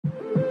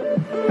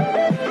Hi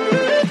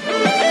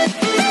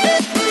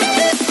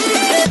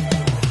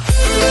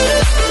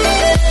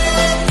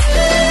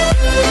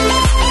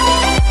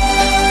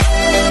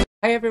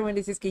everyone,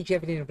 this is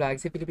Kdlex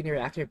Vlogs, a Filipino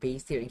reactor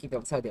based here in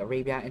Kingdom of Saudi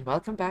Arabia, and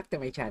welcome back to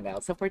my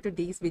channel. So for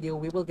today's video,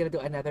 we will gonna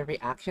do another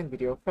reaction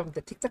video from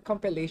the TikTok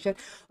compilation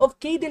of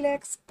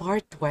Kdlex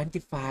Part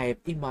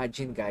 25.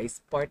 Imagine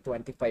guys, Part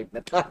 25 na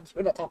tayo,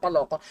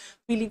 nakakaloka.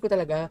 Feeling ko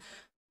talaga,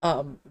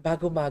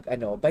 bago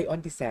by on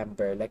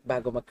December, like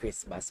bago mag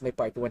Christmas, may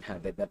part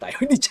 100 na tayo.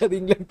 Hindi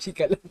charing lang,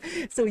 chika lang.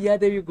 So yeah,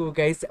 there you go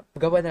guys.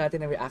 Gawa na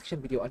natin ng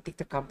reaction video on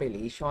TikTok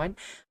compilation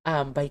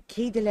by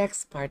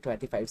Kdlex Part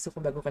 25. So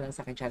kung bago ka lang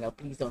sa akin channel,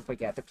 please don't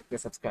forget to click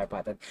the subscribe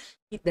button.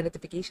 Hit the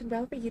notification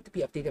bell for you to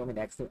be updated on my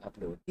next new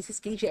upload. This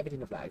is Kdlex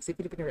Vlogs, a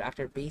Filipino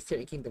reactor based here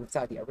in Kingdom of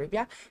Saudi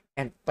Arabia,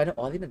 and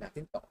panoorin na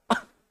natin to.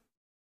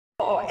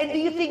 Oh, and do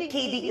you think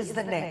KD is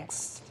the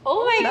next?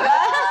 Oh my God!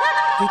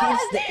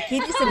 KD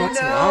is the next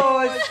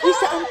one. Uy,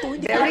 saan to?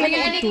 Hindi Sabi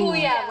nga ni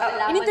Kuya.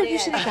 In-interview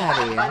siya ni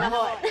Karen.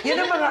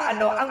 Yun ang mga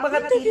ang mga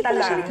tita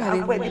lang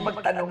ang pwede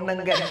magtanong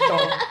ng ganito.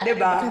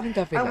 Diba?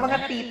 Ang mga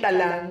tita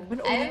lang.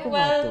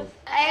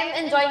 I'm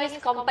enjoying his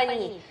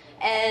company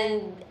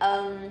and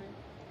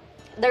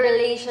the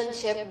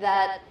relationship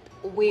that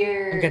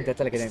we're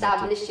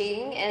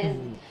establishing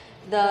and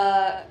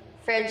the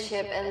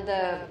friendship and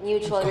the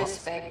mutual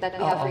respect that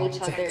we have for each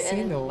other.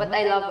 And what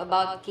I love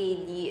about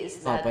KD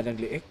is that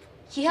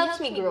he helps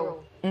me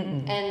grow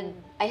and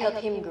I help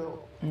him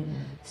grow.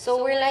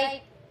 So we're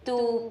like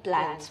two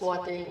plants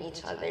watering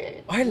each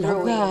other and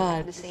growing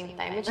at the same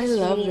time, which is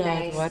really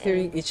nice.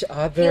 Watering each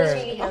other. Feels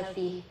really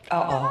healthy.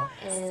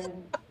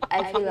 And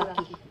I feel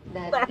lucky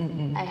that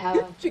I have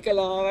a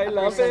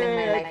person in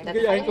my life that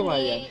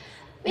finally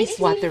makes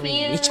me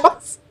feel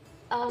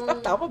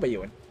tama ba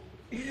yun?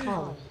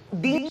 calm.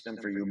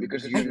 For you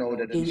because you know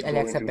that it's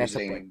going through the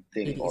same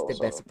thing is the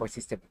best support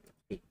system.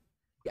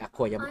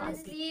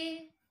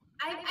 Honestly,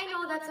 I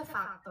know that's a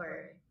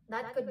factor.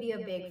 That could be a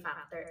big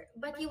factor.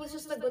 But he was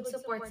just a good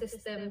support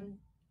system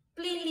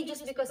plainly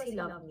just because he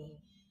loved me.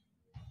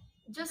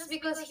 Just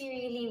because he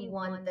really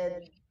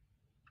wanted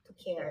to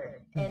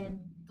care and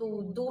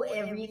to do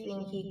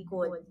everything he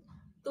could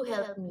to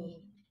help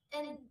me.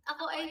 And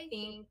ako, I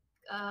think,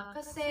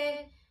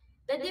 kasi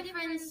the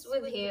difference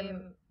with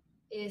him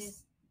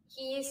is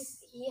he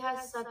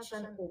has such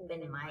an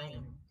open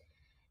mind.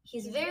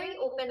 He's very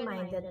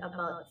open-minded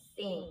about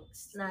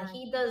things. Na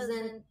he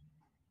doesn't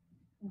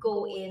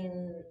go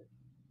in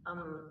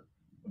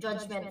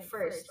judgment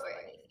first or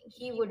anything.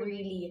 He would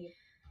really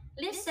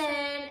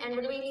listen and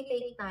would really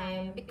take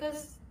time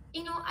because,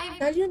 you know, I've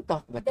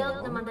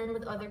dealt naman din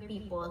with other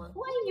people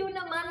who I knew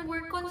naman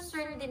were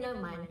concerned din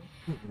naman.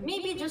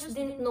 Maybe just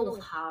didn't know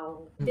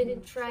how,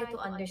 didn't try to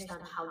understand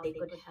how they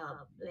could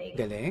help. Like,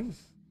 galing.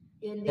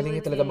 Galing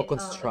niya talaga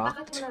mag-construct.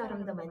 Bakit mo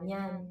nararamdaman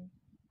yan?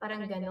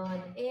 Parang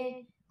ganon.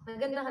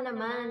 Maganda ka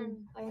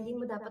naman. Parang hindi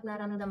mo dapat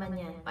nararamdaman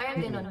yan.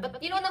 Parang ganon. But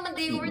you know naman,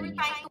 they were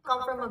trying to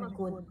come from a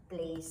good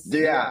place.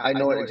 Yeah, I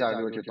know exactly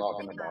what you're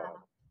talking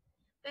about.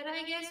 Pero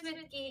I guess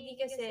with KD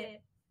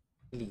kasi,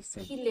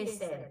 he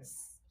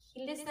listens.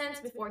 He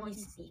listens before he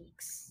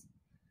speaks.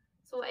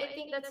 So I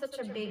think that's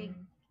such a big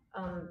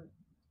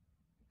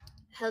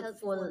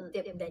helpful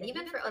tip then.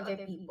 Even for other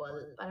people.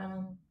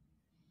 Parang,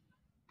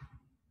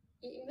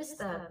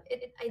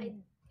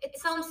 it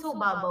sounds so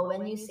babaw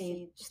when you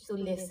say just to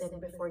listen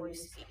before you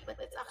speak, but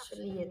it's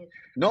actually it.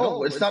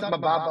 No, it's not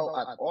mababaw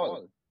at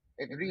all.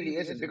 It really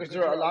isn't, because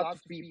there are a lot of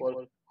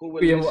people who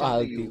will listen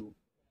to you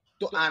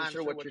to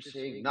answer what you're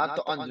saying, not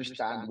to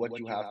understand what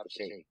you have to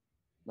say.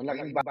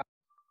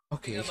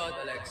 Okay. About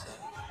Alexa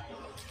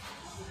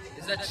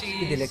is that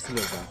she's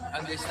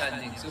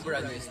understanding, super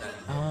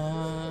understanding.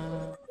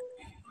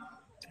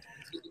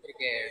 Super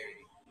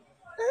caring.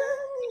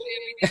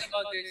 Everything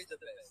about her is the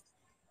best.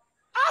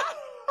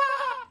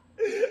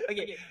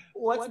 Okay,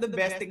 what's the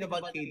best thing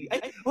about KD?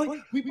 Ay,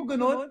 we po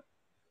ganon?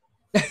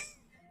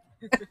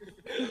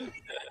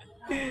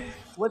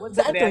 What's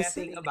the best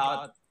thing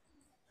about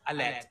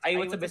Alex?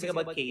 What's the best thing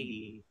about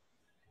KD?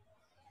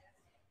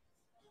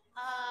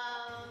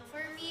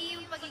 For me,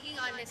 yung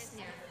pagiging honest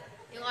niya.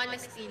 Yung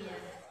honesty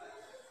niya.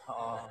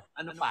 Oo.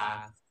 Ano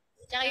pa?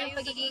 Tsaka yung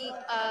pagiging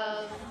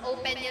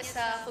open niya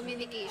sa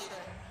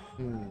communication.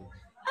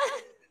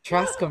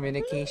 Trust,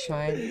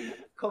 communication.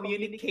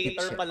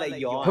 Communicator pala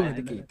yun.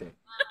 Communicator.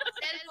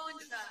 Cellphone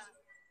siya.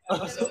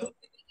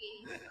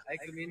 I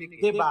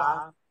communicate.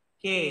 Diba?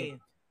 Okay.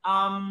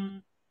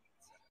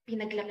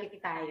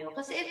 Pinaglapit tayo.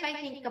 Kasi if I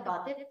think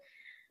about it,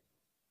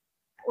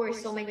 or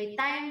so many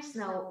times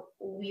now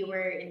we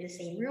were in the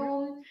same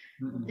room,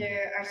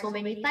 there are so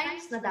many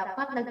times na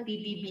dapat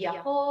nag-BBB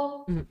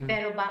ako,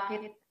 pero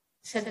bakit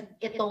sa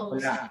itong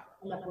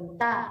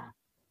napunta?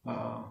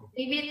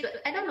 Maybe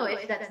I don't know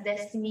if that's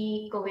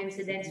destiny,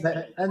 coincidence.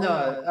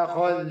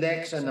 Ako,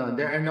 Lex,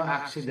 there are no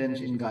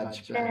accidents in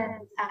God's plan.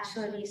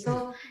 Actually,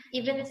 so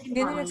even si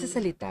Mommy,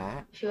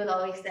 she will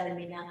always tell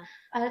me na,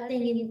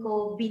 tingin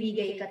ko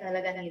binigay ka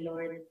talaga ni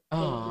Lord.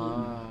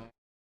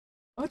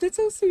 Oh, that's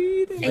so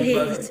sweet.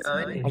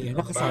 Ayan,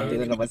 nakasante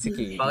na naman si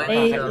Katie. Bakit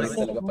Nakakainis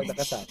talaga pag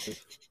nakasante.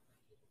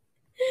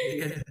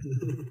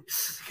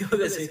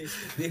 Kasi,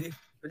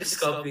 I'm just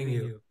copying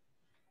you.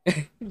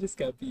 I'm just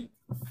copying.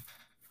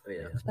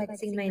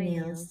 Flexing my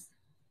nails.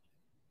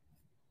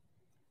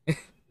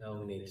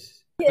 Long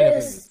nails.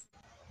 Yes.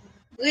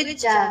 Good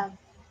job.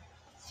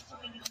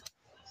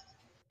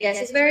 Yes,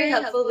 he's very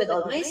helpful with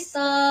all my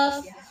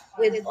stuff,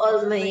 with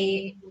all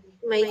my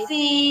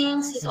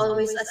things. He's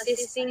always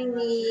assisting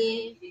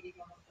me.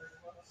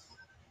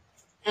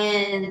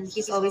 And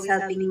he's always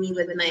helping me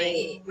with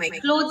my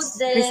clothes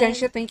din.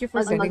 Presensya, thank you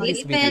for sending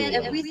this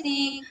video.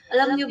 Everything.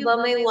 Alam niyo ba,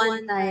 may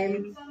one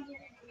time,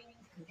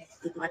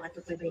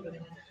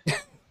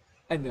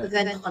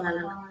 Gagano ko na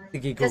lang.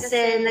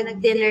 Kasi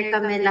nag-dinner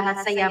kami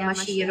lahat sa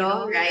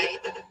Yamashiro, right?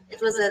 It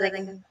was a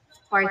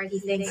party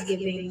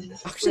Thanksgiving.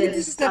 Actually,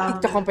 this is not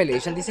TikTok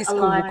compilation. This is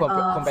Kumu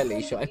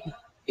compilation.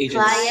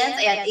 Clients,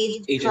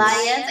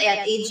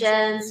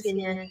 agents,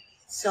 ganyan.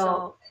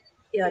 So,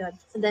 yun.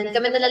 And then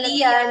kami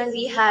nalalian,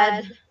 we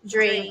had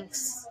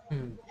drinks.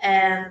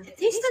 And it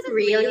tasted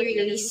really,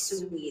 really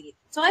sweet.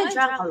 So I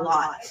drank a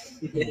lot.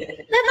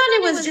 I thought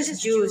it was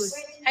just juice.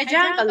 I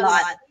drank a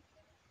lot.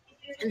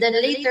 And then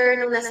later,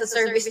 nung nasa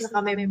service na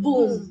kami,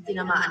 boom!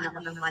 Tinamaan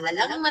ako ng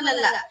malala.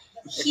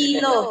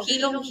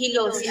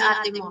 Hilong-hilo si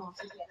ate mo.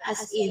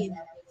 As in.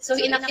 So,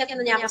 inakyat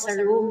na niya ako sa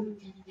room.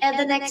 And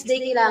the next day,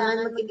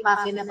 kailangan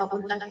mag-impake na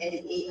papuntang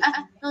LA.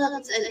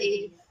 Not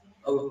LA.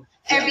 Oh,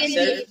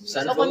 Airbnb.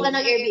 Papunta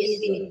ng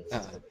Airbnb.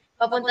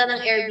 Papunta ng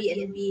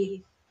Airbnb.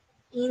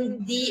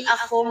 Hindi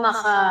ako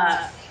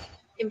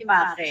maka-impake.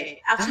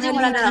 Actually,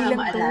 wala na akong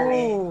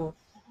maalala.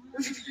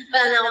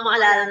 Wala na akong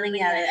maalala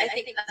nangyari. I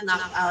think that's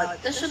knocked out.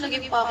 Tapos siya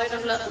naging pakay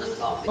ng lahat ng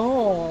coffee.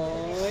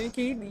 Oh,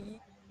 Katie.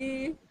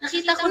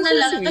 Nakita ko na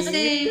lang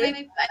kasi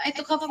I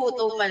took a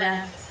photo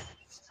pala.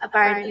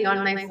 Apparently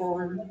on my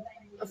phone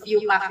of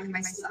you packing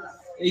my stuff.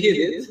 You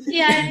did?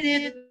 Yeah, I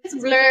did. It's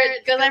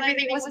blurred because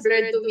everything was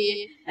blurred to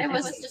me. I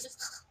was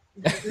just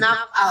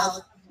knocked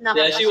out.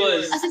 Yeah, she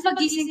was. As in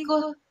pagising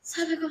ko,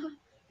 sabi ko,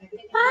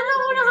 paano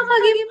ako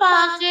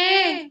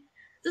nakapag-impake?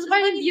 Tapos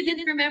parang you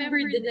didn't remember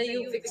din na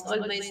you fixed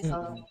all my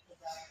stuff.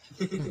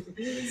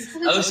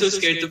 I was so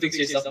scared to fix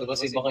your stuff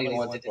kasi baka you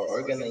wanted more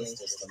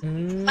organized stuff.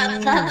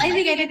 But that, I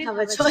think I didn't have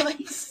a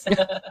choice.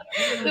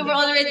 We were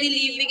already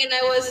leaving and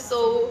I was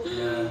so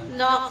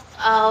knocked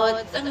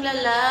out. Ang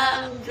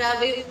lala, ang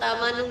grabe yung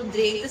tama ng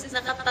drink. Tapos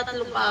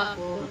nakatatlo pa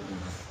ako.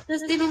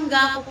 Tapos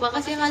tinungga ko pa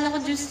kasi akala ko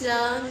juice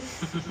lang.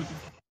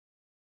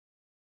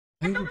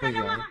 Ano ba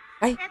yan?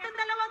 Ay! Etong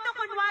dalawang to,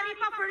 kunwari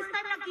pa, first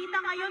time nakita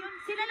ngayon,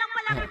 sila lang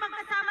pala may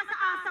magkasama sa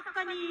asap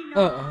kanino.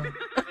 Oo.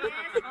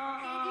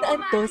 Saan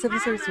to? Sa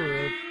Resource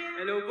World?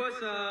 Hello po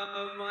sa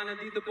mga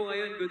nandito po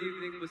ngayon. Good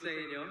evening po sa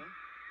inyo.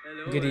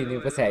 Hello. Good evening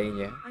po sa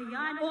inyo.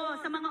 Ayan,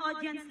 sa mga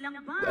audience lang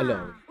ba?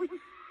 Hello. Uy,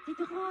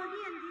 Tito Cory,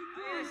 andito.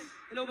 Yes.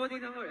 Hello po,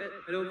 Tito Cory.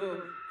 Hello po.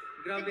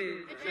 Grabe,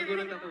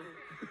 nagulat ako.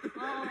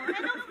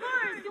 And of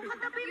course, yung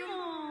katabi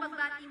mo.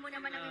 Pagbati mo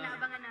naman ang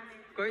inaabangan namin.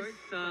 Of course,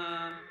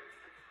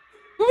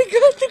 oh my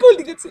God, the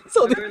golden guts.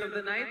 Sorry. The girl of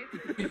the night.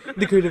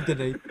 The girl of the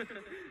night.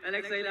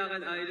 Alexa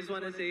Ilacad, I just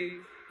want to say,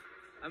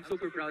 I'm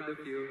super proud of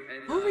you.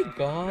 And, oh my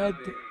God.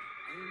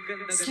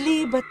 Ganda.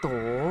 Slay ba to?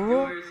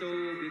 You are so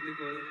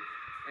beautiful.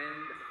 And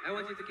I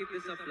want you to keep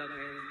this up lang.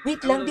 And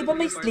wait lang, di ba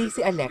may slay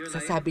si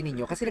Alexa, sabi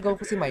ninyo? Kasi nagawa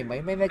ko si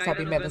Maymay, may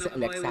nagsabi meron si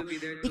Alexa.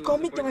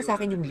 I-comment nyo nga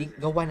sa akin yung link,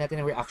 gawa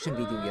natin ng reaction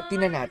video yun.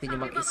 Tingnan natin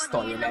yung mga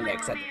story ni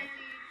Alexa.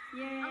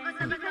 Yes.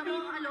 Ang sabi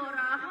mo,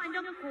 Alora. Ako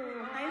alam ko.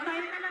 Tayo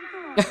na lang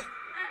to.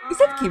 Is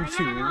that Kim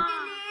Chu?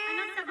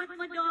 Anong sagot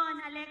mo doon,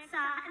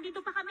 Alexa?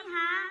 Andito pa kami,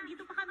 ha?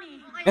 Andito pa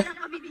kami. Okay lang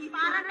kami dito.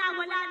 Para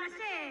nawala na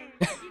siya eh.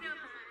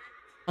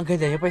 Ang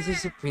ganda niya, parang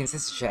si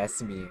Princess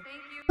Jasmine.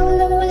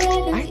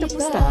 Ay,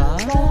 tapos na?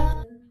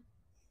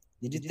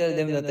 Did you tell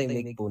them that I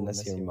make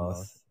punas your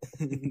mouth?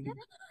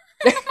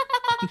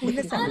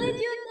 Punas How did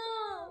you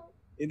know?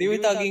 They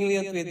were tagging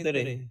me on Twitter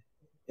eh.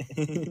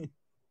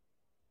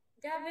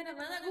 Grabe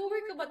naman,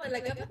 nag-work ka ba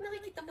talaga? Ba't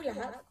nakikita mo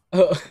lahat?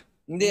 Oo.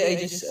 Hindi, I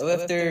just,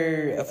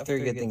 after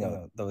getting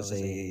out, tapos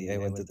I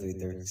went to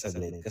Twitter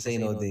saglit. Kasi I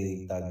know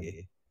they tag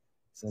eh.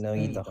 So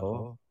nakita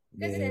ko.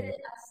 Kasi they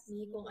asked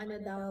me kung ano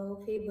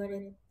daw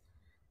favorite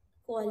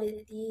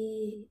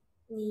quality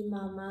ni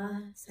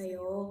mama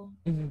sa'yo.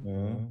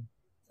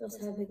 So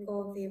sabi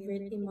ko,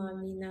 favorite ni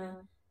mommy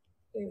na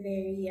you're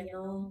very,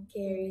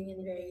 caring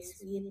and very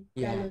sweet.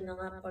 Yeah. Lalo na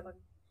nga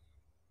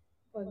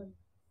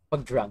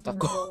pag drunk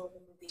ako.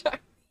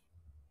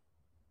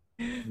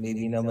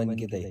 Maybe naman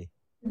kita eh.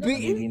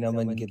 Maybe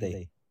naman kita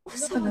eh.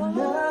 Sana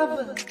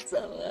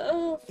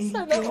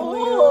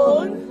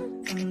all.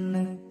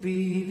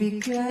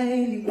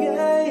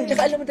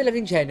 Tsaka alam mo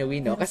talagang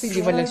genuine, no? Kasi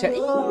hindi man lang siya,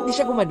 hindi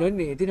siya gumanon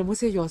eh. Tinan mo,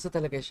 seryoso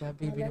talaga siya.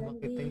 Baby naman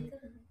kita eh.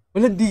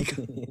 Malandi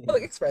ka.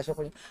 Parang expression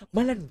ko niya.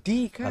 Malandi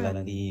ka.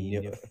 Malandi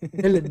niyo.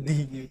 Malandi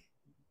niyo.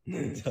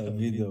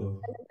 Sabi daw.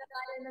 Alam ka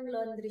kaya ng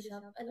laundry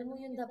shop. Alam mo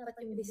yun dapat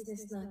yung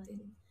business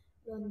natin.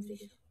 Laundry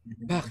shop.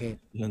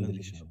 Bakit?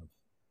 Laundry shop.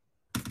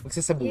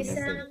 Magsasabunan Isang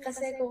tayo.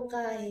 kasi kung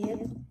kahit.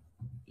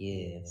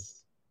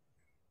 Yes.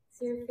 It's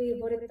your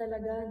favorite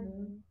talaga,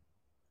 no?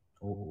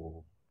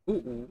 Oo.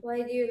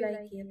 Why do you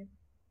like it?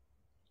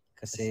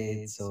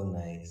 Kasi it's so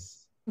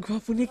nice.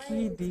 Gwapo ni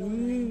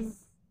Kiddy.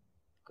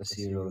 Because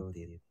you wrote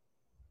it.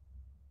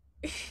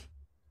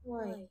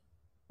 Why?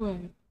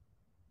 Why?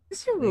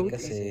 Kasi you wrote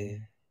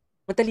Kasi,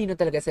 matalino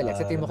talaga si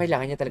Alexa. Tingin mo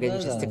kailangan niya talaga yung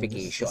just a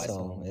justification.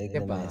 song, like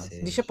the Diba? message.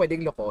 Hindi siya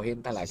pwedeng lokohin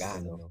talaga.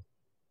 Just, ano,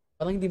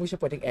 Parang hindi mo siya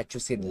pwedeng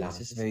etchusin lang. it's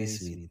just very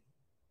sweet.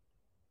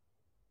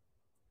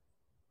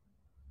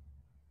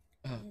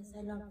 Yes,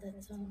 I love that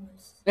song.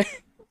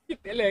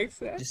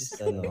 Alexa. Just,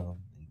 ano,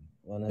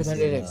 wanna Diba,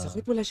 say Alexa, na,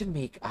 kahit wala siyang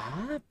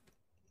make-up.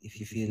 if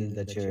you feel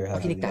that you're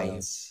Makinig having tayo.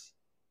 doubts,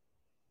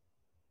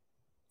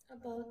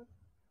 About?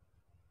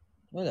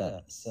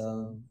 wala. So,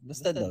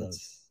 basta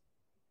doubts.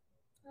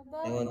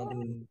 About? I want to,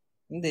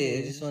 hindi, I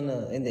just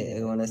wanna, hindi,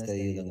 I wanna tell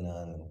you lang na,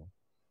 ano,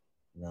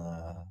 na,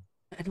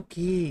 Ano,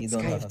 kids? you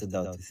don't have to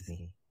doubt with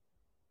me.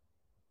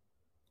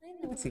 I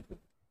know. Sige.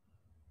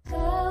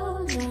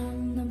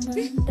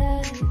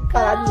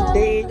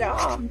 Pandi niya.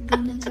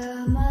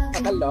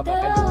 Nakaloka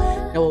ka.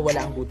 Nawawala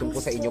ang gutom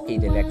ko sa inyo,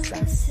 Kdlex.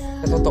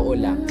 Sa totoo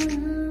lang,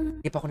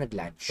 hindi pa ako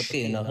nag-lunch. Ba't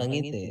kayo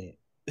nakangiti?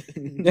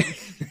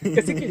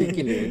 Kasi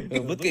kinikilig.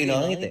 Ba't kayo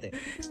nakangiti?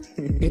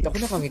 Kahit ako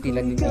nakangiti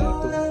lang din dito.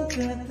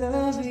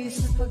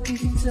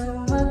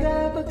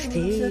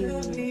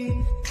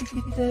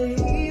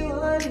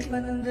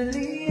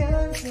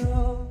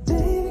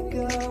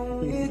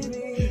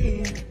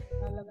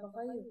 Talaga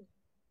kayo.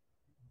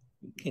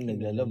 Kayo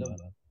naglalaba.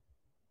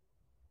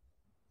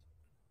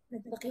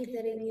 Nagpakita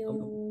rin yung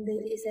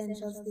daily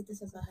essentials dito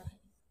sa bahay.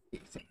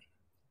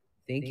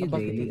 Thank you,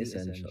 Bakit Daily daily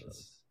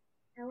Essentials.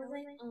 I was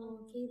like, oh,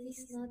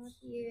 Katie's not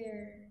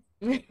here.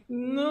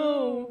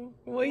 No!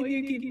 Why do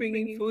you keep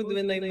bringing food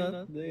when I'm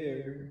not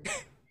there?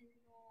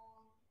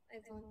 I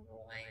don't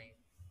know why.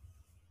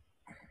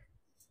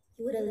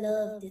 You would have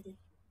loved it.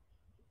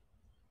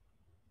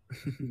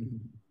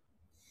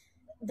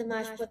 The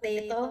mashed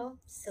potato,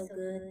 so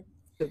good.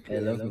 I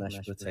love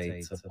mashed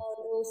potato.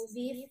 Roast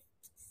beef,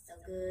 so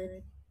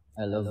good.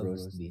 I love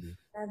roast beef.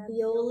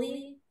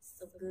 Ravioli,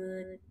 so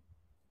good.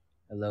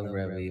 I love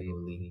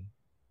ravioli.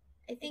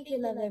 I think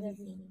you love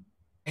everything.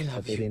 I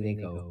love Pati you. rin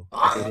ikaw.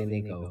 Pati rin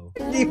ikaw.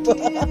 Di ba?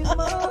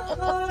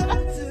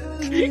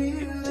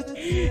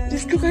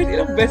 Diyos ko, kahit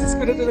ilang beses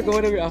ko na ito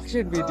nagawa ng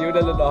reaction video,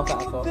 naloloka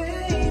ako.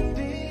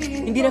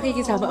 Hindi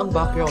nakikisama ang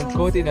background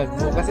ko, tinan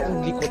mo, kasi ang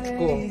likod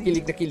ko,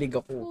 kilig na kilig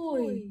ako.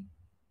 Uy!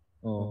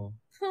 Oo.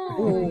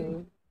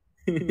 Oo.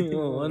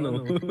 Oo, ano?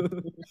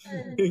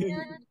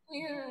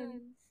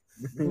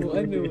 Oo,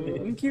 ano,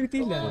 ang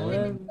cutie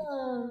lang.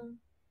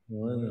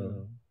 Oo,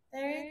 ano?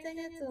 Parenta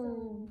niya to.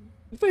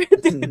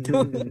 Parenta ito,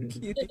 ang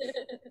cutie.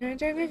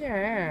 Parenta niya.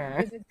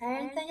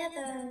 Parenta niya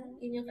to.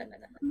 Yun yung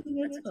kanta.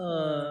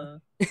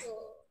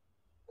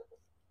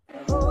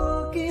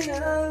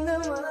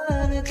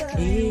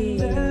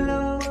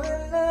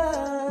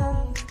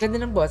 Ganda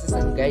ng boses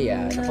ng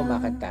gaya na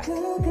kumakanta.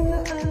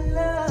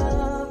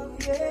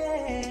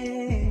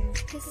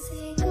 Kasi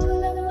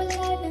kulang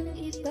wala ng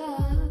iba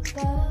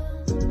pa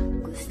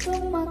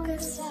gustong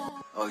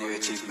makasama. All your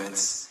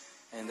achievements.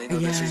 And I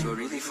know that you go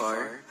really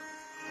far.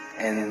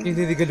 And Yung I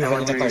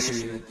dinigaluhan want to niya na reassure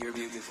you party. that you're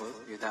beautiful,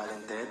 you're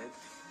talented.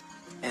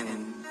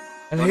 And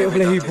Nalayo ang don't ever doubt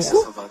balahibo ko.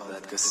 yourself about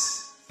that because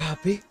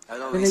Grabe.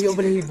 I'll always Nalayo ang keep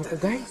balahibo you ko,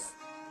 guys.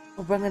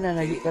 Sobrang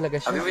nananayo talaga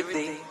siya. Happy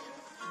birthday.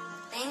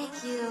 Thank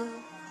you.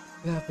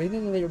 Grabe,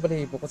 nananayo ang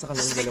balahibo ko sa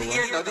kanilang dalawa.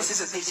 Here, no, this is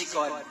a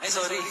digicon. Ay,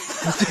 sorry.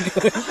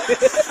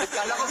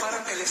 Kala ko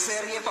parang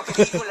teleserye,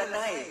 papelikula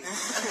na eh.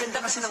 Ang ganda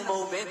kasi ng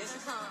moment.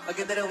 Ang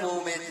ganda ng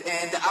moment.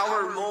 And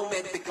our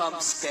moment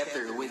becomes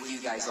better with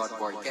you guys on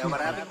board. Kaya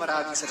maraming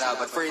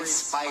salamat for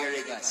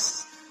inspiring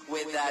us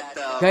with that,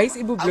 Guys,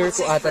 I ibu-blur would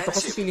ko say ata to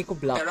kasi friendship. feeling ko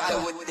black Pero I to.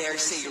 would dare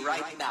say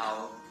right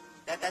now,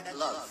 that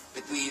love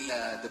between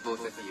the both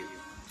of you.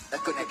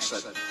 That connection.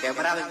 Kaya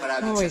maraming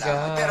Oh my salamat.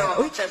 God. Pero,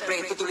 Uy,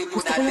 syempre, tutuloy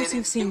po gusto ko lang natin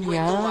sing-sing yung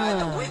niya.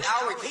 kwentuhan with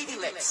our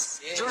Kdlex.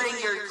 During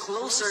your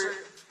closer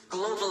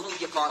Global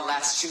MediaCon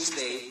last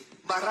Tuesday,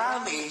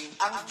 marami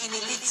ang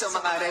kinilig sa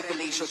mga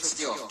revelations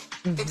nyo.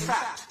 In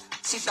fact,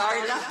 si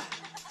Darla,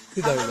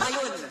 hanggang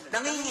ngayon,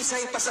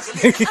 nangingisay pa sa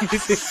kilig.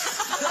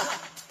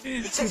 Can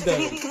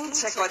you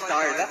check on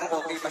Darla kung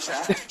okay pa siya?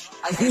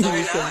 Ay, si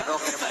Darla,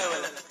 okay naman.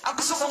 Ang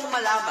gusto kong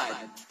malaman,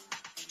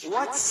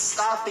 what's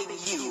stopping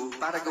you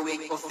para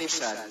gawing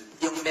official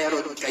yung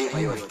meron kayo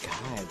ngayon? Oh my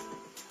God.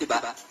 Diba?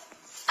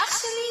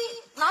 Actually,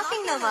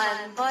 nothing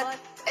naman, but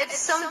it's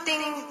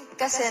something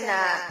kasi na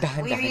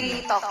we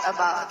really talked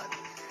about.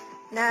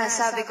 Na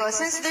sabi ko,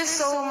 since there's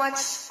so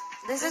much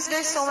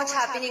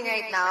happening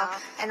right now,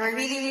 and we're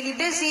really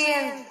busy,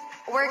 and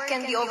work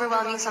can be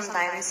overwhelming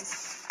sometimes,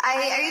 I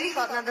really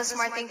felt na the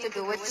smart thing to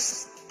do was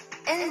just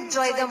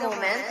enjoy the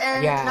moment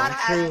and not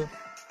add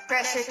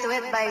pressure to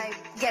it by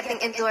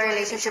getting into a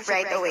relationship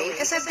right away.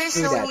 Kasi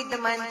there's no need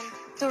naman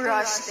to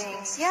rush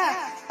things. Yeah,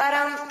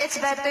 parang it's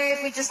better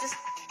if we just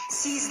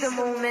seize the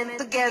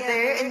moment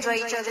together, enjoy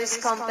each other's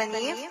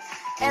company,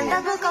 And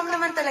that will come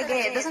naman talaga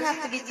eh. It doesn't have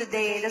to be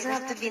today, it doesn't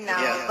have to be now,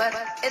 but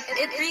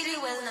it really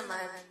will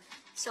naman.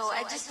 So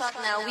I just thought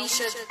now we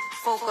should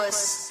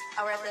focus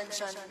our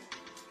attention.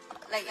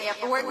 Like,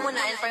 work muna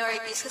and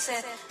priorities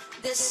kasi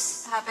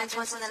this happens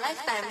once in a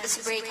lifetime.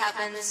 This break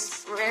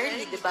happens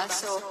rarely, diba?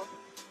 So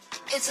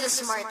it's the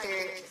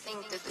smarter thing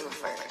to do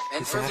for her.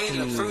 And for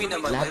me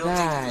naman, I don't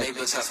think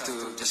labels have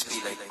to just be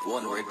like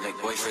one word, like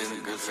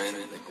boyfriend, girlfriend,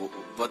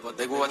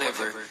 like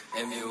whatever,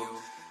 MU.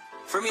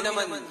 For me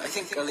naman, I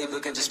think a label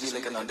can just be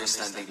like an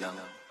understanding lang.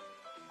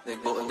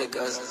 Like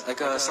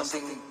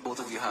something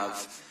both of you have.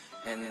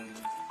 And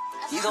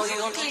you don't,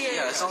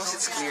 as long as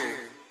it's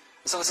clear.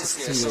 As long as it's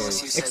clear, as long as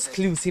you said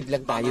exclusive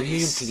lang tayo,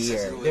 yun yung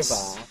clear, di ba?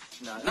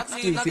 Not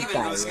even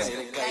rules kasi,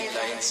 like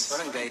guidelines,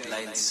 parang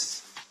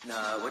guidelines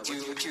na what you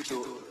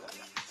do.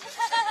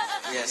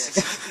 Yes,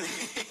 exactly.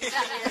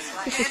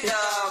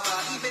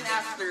 And even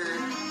after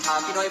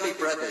Pinoy Big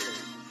Brother,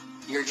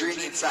 your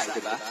journey inside,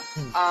 di ba?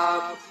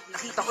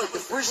 Nakita ko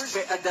the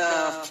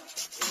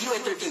few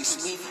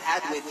interviews we've had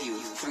with you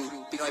through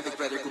Pinoy Big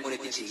Brother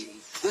Community G,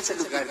 doon sa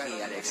lugar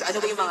ni Alex. Ano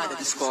ba yung mga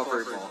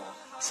na-discover mo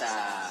sa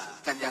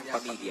kanyang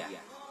pamilya?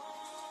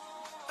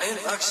 Ayun,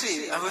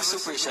 actually, I was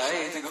super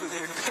shy to go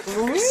there.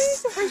 Uy,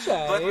 super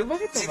shy? But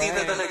bakit si naman?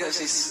 Tita talaga,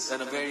 she's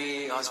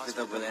very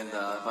hospitable and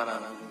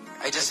parang,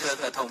 I just felt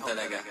at home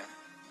talaga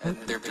at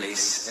their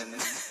place. And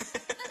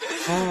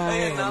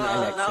ayun,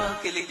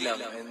 nakakilig lang.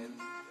 And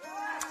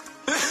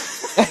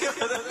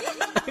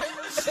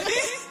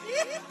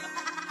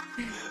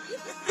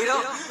you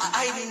know,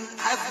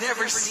 I've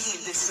never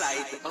seen this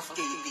side of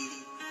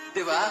Katie.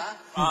 Diba?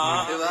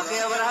 Diba?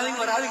 Kaya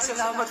maraming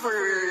salamat for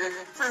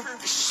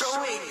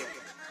showing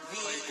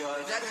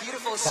that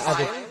beautiful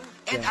smile.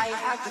 And I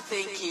have to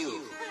thank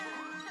you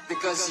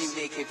because you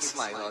make him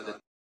smile all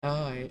the time.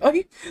 Ay,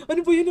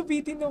 ano ba yun?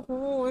 Nabitin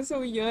ako.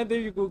 So yeah,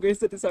 there you go guys.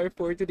 That is our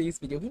for today's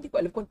video. Hindi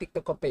ko alam kung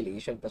TikTok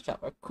compilation pa siya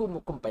or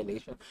Kumu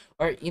compilation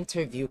or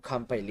interview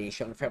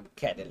compilation from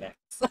Kdlex.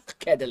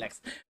 Kdlex.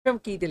 From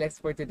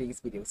Kdlex for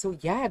today's video. So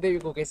yeah, there you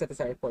go guys. That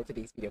is our for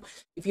today's video.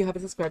 If you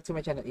haven't subscribed to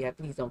my channel yet,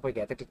 please don't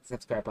forget to click the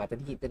subscribe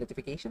button, hit the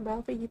notification bell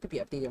for you to be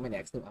updated on my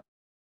next new upload.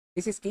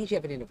 This is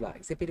Avelino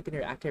Vlogs, a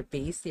Filipino actor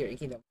based here in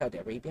Kingdom of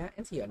Saudi Arabia,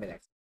 and see you on my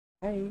next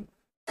video. Bye!